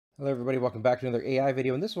Hello everybody, welcome back to another AI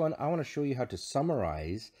video. In this one, I want to show you how to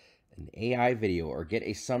summarize an AI video or get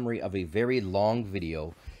a summary of a very long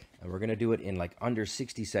video. And we're going to do it in like under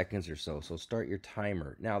 60 seconds or so. So start your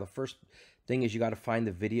timer. Now, the first thing is you got to find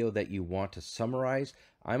the video that you want to summarize.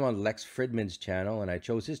 I'm on Lex Fridman's channel, and I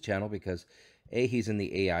chose his channel because A, he's in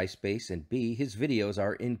the AI space, and B, his videos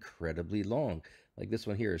are incredibly long. Like this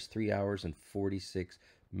one here is 3 hours and 46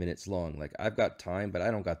 minutes long. Like I've got time, but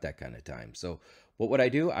I don't got that kind of time. So what would I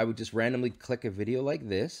do? I would just randomly click a video like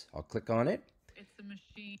this. I'll click on it. It's the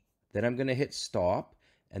machine. Then I'm going to hit stop.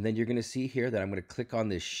 And then you're going to see here that I'm going to click on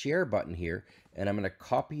this share button here. And I'm going to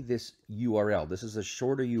copy this URL. This is a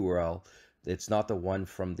shorter URL. It's not the one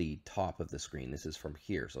from the top of the screen. This is from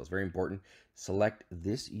here. So it's very important. Select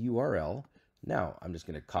this URL. Now I'm just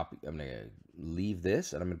going to copy. I'm going to leave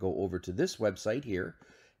this. And I'm going to go over to this website here.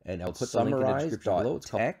 And I'll put the link in the description below. It's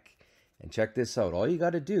tech. And check this out. All you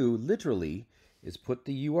got to do literally is put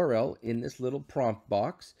the URL in this little prompt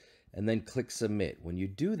box and then click submit. When you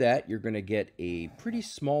do that, you're going to get a pretty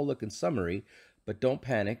small looking summary, but don't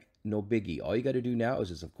panic, no biggie. All you got to do now is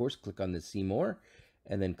just, of course, click on the see more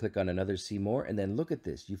and then click on another see more, and then look at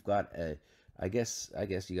this. You've got a, I guess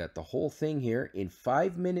you got the whole thing here in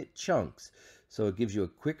 5-minute chunks. So it gives you a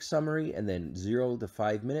quick summary and then 0 to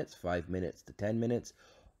 5 minutes, 5 minutes to 10 minutes.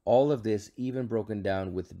 All of this even broken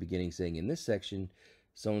down with the beginning saying in this section,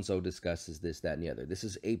 so-and-so discusses this, that, and the other. This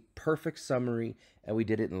is a perfect summary, and we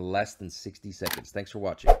did it in less than 60 seconds. Thanks for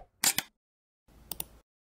watching.